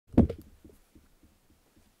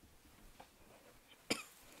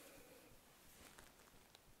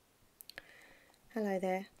Hello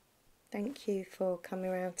there. Thank you for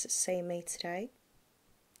coming around to see me today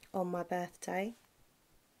on my birthday.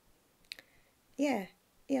 Yeah,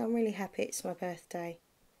 I'm really happy it's my birthday.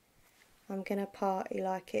 I'm gonna party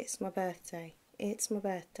like it's my birthday. It's my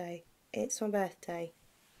birthday. It's my birthday.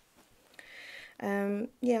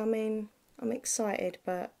 Yeah, I mean, I'm excited,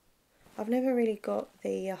 but I've never really got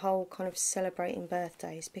the whole kind of celebrating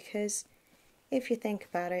birthdays, because if you think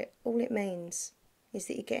about it, all it means is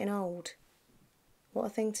that you're getting old. What a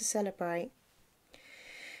thing to celebrate.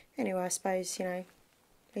 Anyway, I suppose, at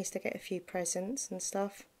least I get a few presents and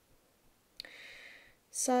stuff.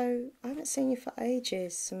 So, I haven't seen you for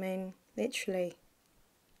ages. I mean, literally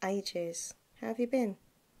ages. How have you been?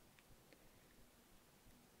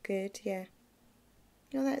 Good, yeah.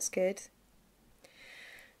 Oh, that's good.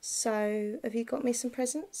 So, have you got me some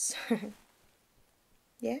presents?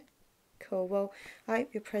 Yeah? Cool. Well, I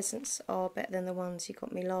hope your presents are better than the ones you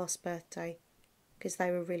got me last birthday, because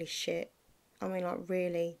they were really shit. I mean, like,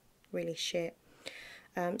 really, really shit.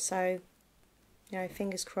 So,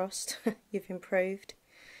 fingers crossed you've improved.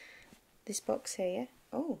 This box here, yeah?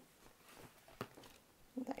 Oh,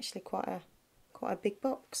 actually quite a big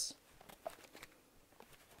box.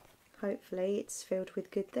 Hopefully it's filled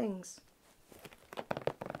with good things.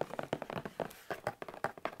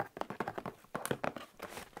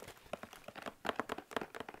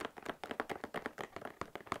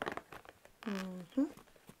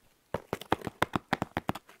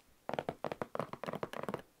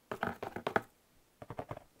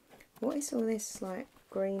 What is all this, like,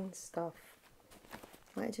 green stuff?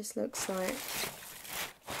 Like, it just looks like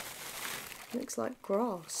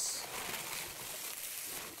grass.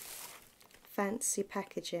 Fancy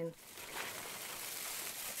packaging.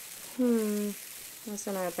 I don't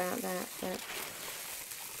know about that, but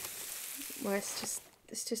well, it's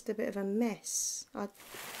just a bit of a mess. I'm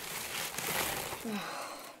gonna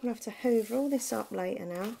have to hoover all this up later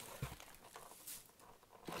now.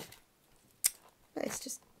 But it's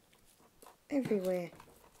just everywhere.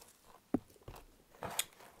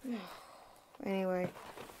 Anyway,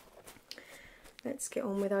 let's get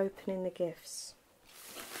on with opening the gifts.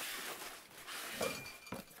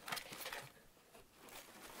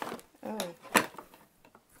 Oh.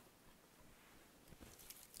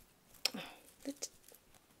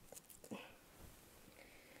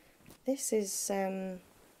 This is,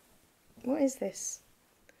 what is this?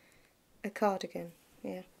 A cardigan,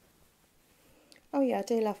 yeah. Oh yeah, I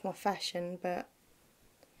do love my fashion, but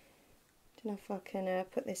I don't know if I can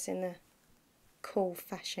put this in the cool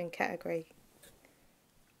fashion category.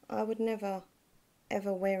 I would never,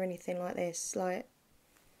 ever wear anything like this. Like,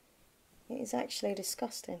 it is actually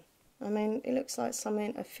disgusting. I mean, it looks like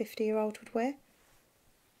something a 50-year-old would wear.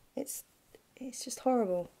 It's just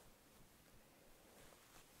horrible.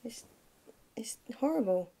 It's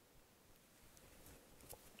horrible.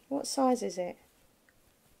 What size is it?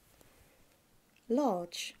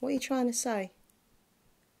 Large? What are you trying to say?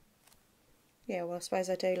 Yeah, well, I suppose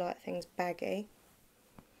I do like things baggy.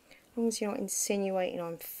 As long as you're not insinuating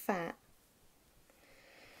I'm fat.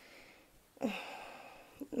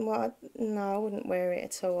 Well, no, I wouldn't wear it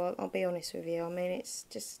at all. I'll be honest with you. I mean, it's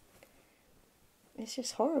just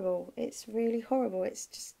horrible. It's really horrible.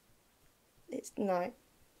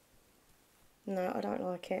 No, I don't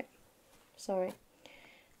like it. Sorry.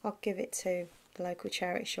 I'll give it to the local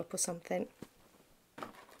charity shop or something.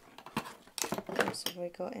 What else have we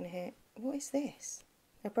got in here? What is this?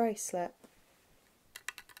 A bracelet.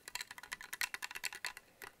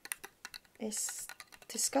 It's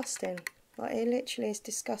disgusting. Like, it literally is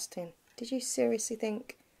disgusting. Did you seriously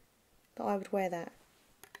think that I would wear that?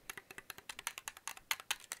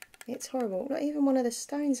 It's horrible. Not even one of the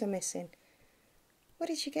stones are missing. Where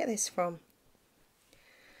did you get this from?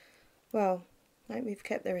 Well, I hope you've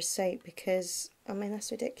kept the receipt, because, I mean,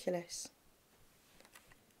 that's ridiculous.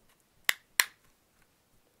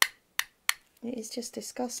 It is just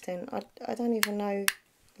disgusting. I don't even know,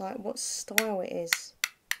 like, what style it is.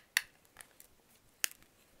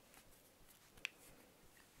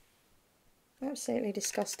 Absolutely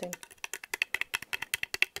disgusting.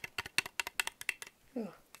 Oh.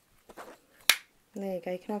 And there you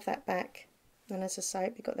go, you can have that back. And as I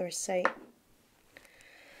say, we got the receipt.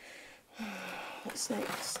 What's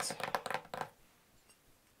next?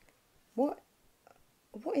 What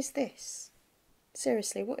is this?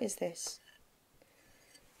 Seriously, what is this?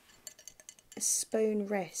 A spoon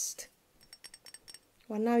rest.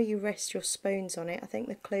 Well, I know you rest your spoons on it. I think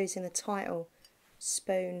the clue's in the title.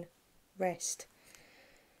 Spoon rest.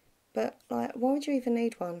 But, like, why would you even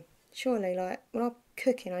need one? Surely, like, when I'm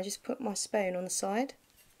cooking, I just put my spoon on the side.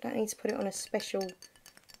 I don't need to put it on a special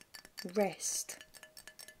Rest.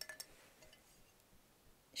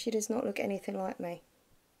 She does not look anything like me.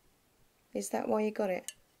 Is that why you got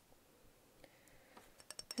it?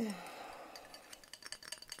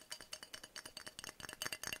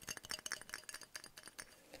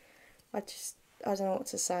 I don't know what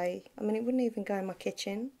to say. I mean, it wouldn't even go in my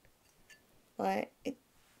kitchen. Like,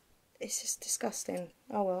 it's just disgusting.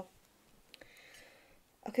 Oh well.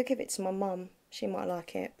 I could give it to my mum. She might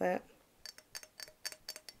like it, but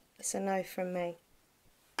it's a no from me.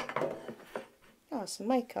 Oh, some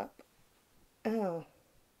makeup. Oh.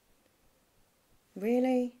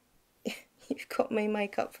 Really? You've got me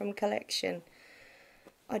makeup from collection.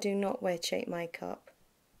 I do not wear cheap makeup.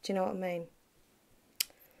 Do you know what I mean?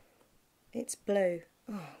 It's blue.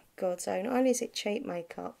 Oh, God. So not only is it cheap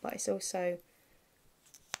makeup, but it's also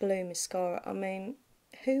blue mascara. I mean,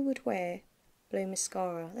 who would wear blue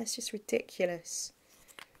mascara? That's just ridiculous.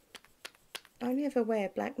 I only ever wear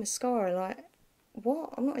black mascara. Like,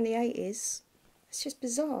 what? I'm not in the 80s. It's just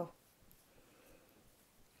bizarre.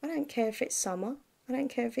 I don't care if it's summer. I don't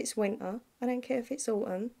care if it's winter. I don't care if it's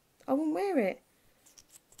autumn. I wouldn't wear it.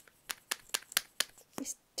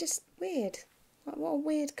 It's just weird. Like, what a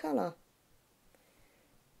weird colour.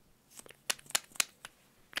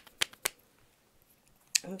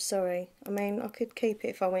 I'm sorry. I mean, I could keep it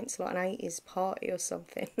if I went to like an 80s party or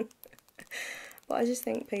something. But I just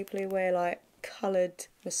think people who wear like coloured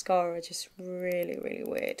mascara are just really, really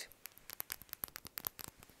weird.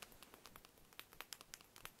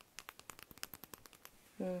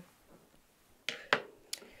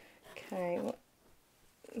 Okay,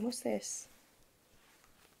 what's this?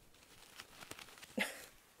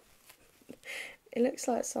 It looks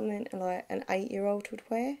like something like an 8-year-old would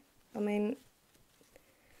wear. I mean,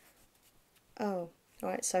 oh,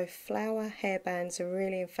 right, so flower hairbands are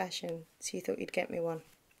really in fashion, so you thought you'd get me one.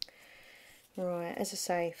 Right, as I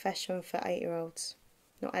say, fashion for 8-year-olds,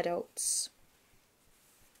 not adults.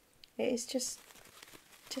 It is just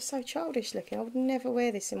so childish looking. I would never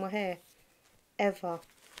wear this in my hair, ever.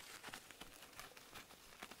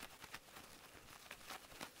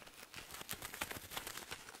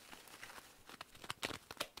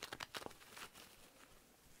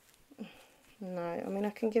 No, I mean,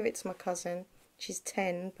 I can give it to my cousin. She's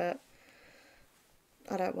 10, but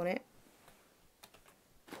I don't want it.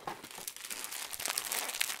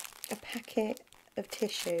 A packet of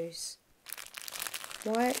tissues.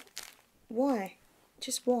 Why? Why?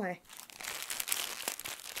 Just why?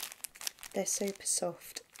 They're super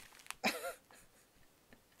soft.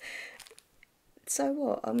 So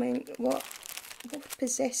what? I mean, what would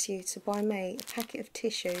possess you to buy me a packet of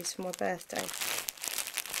tissues for my birthday?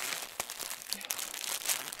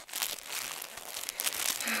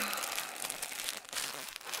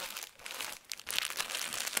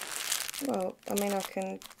 Well, I mean, I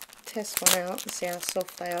can test one out and see how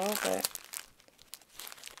soft they are, but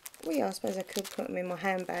well, yeah, I suppose I could put them in my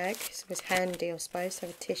handbag. So it's handy, I suppose, to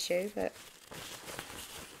have a tissue, but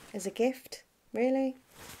as a gift, really?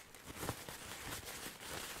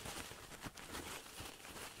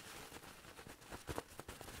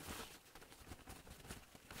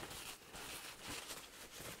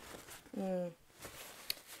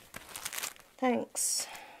 Thanks.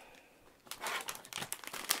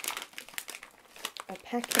 A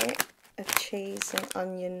packet of cheese and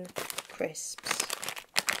onion crisps.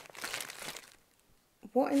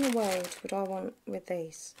 What in the world would I want with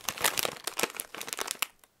these?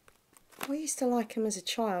 I used to like them as a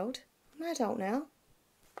child. I'm an adult now.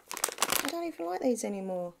 I don't even like these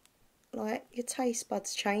anymore. Like, your taste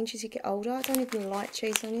buds change as you get older. I don't even like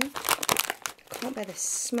cheese and onion. I can't bear the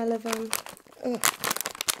smell of them. Ugh.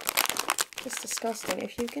 Just disgusting.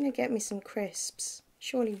 If you're going to get me some crisps,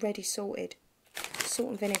 surely ready salted. Salt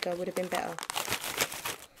and vinegar would have been better.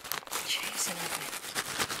 Cheese and onion.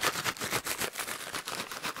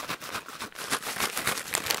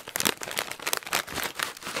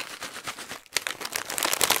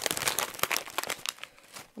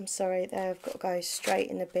 I'm sorry, they've got to go straight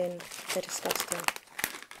in the bin. They're disgusting.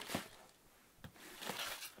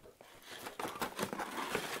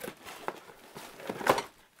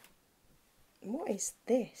 What is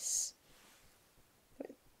this?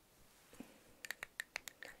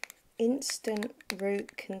 Instant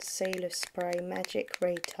Root Concealer Spray Magic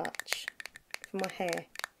Retouch for my hair.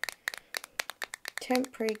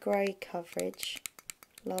 Temporary grey coverage,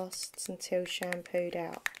 lasts until shampooed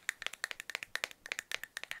out.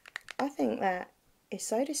 I think that is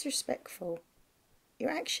so disrespectful. You're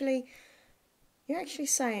actually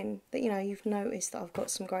saying that, you know, you've noticed that I've got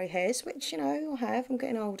some grey hairs, which, you know, I have. I'm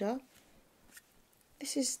getting older.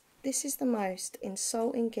 This is the most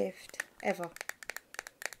insulting gift ever.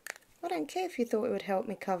 I don't care if you thought it would help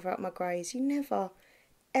me cover up my greys. You never,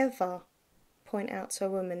 ever point out to a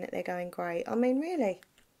woman that they're going grey. I mean, really.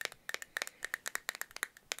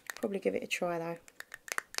 Probably give it a try though.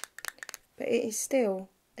 But it is still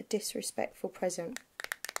a disrespectful present.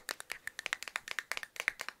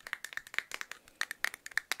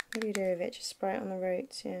 What do you do with it? Just spray it on the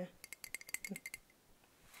roots, yeah.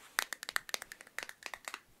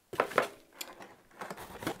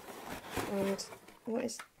 And what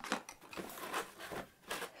is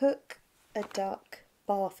Hook a Duck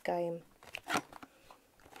bath game?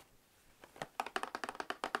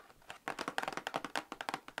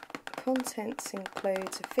 Contents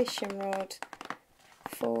includes a fishing rod,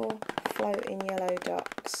 4 floating yellow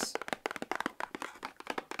ducks.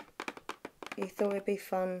 You thought it'd be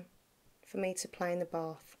fun for me to play in the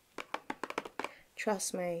bath.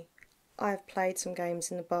 Trust me, I have played some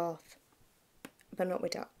games in the bath, but not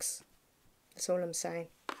with ducks. That's all I'm saying.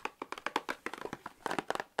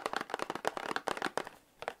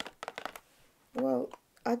 Well,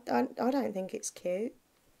 I don't think it's cute.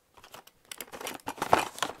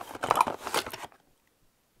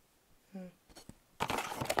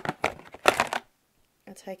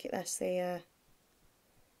 I take it that's the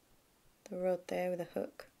rod there with a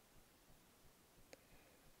hook.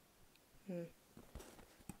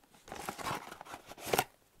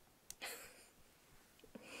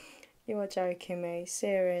 You are joking me,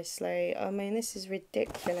 seriously. I mean, this is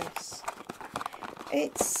ridiculous.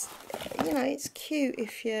 It's, you know, it's cute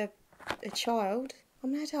if you're a child.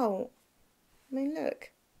 I'm an adult. I mean,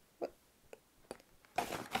 look. What?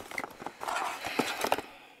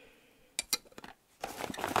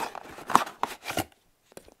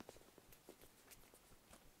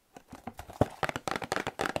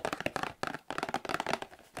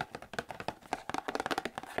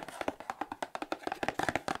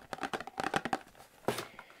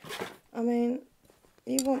 I mean,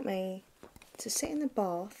 you want me to sit in the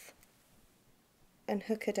bath and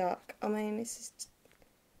hook a duck? I mean, this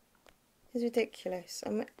is ridiculous. I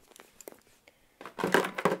mean,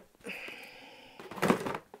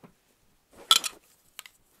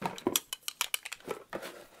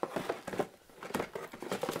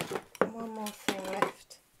 one more thing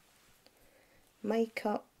left.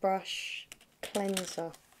 Makeup brush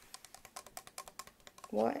cleanser.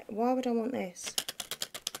 Why would I want this?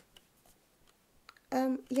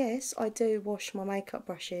 Yes, I do wash my makeup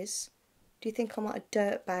brushes. Do you think I'm like a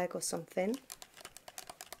dirt bag or something?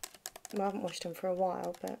 Well, I haven't washed them for a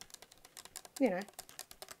while, but, you know.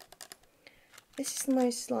 This is the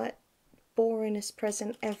most, like, boringest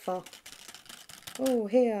present ever. Oh,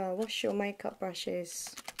 here, wash your makeup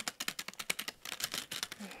brushes.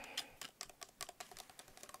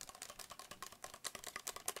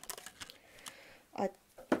 I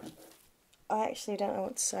actually don't know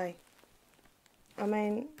what to say. I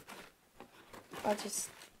mean,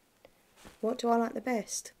 what do I like the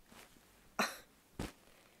best?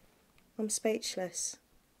 I'm speechless.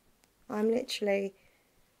 I'm literally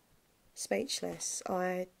speechless.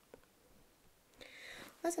 I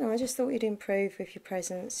don't know, I just thought you'd improve with your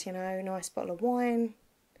presents, you know, nice bottle of wine,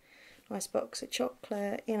 nice box of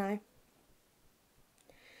chocolate, you know.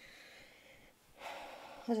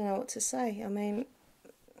 I don't know what to say. I mean,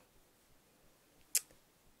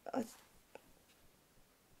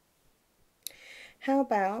 how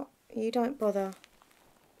about you don't bother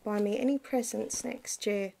buying me any presents next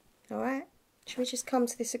year, alright? Should we just come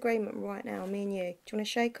to this agreement right now, me and you? Do you want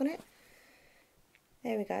to shake on it?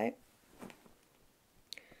 There we go.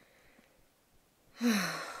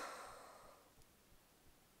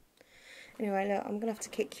 Anyway, look, I'm going to have to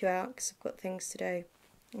kick you out because I've got things to do.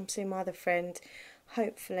 I'm seeing my other friend.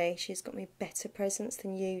 Hopefully she's got me better presents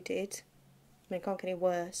than you did. I mean, it can't get any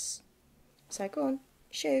worse. So go on,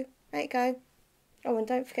 shoo, there you go. Oh, and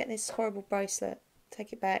don't forget this horrible bracelet.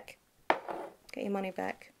 Take it back. Get your money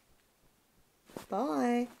back.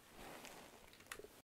 Bye.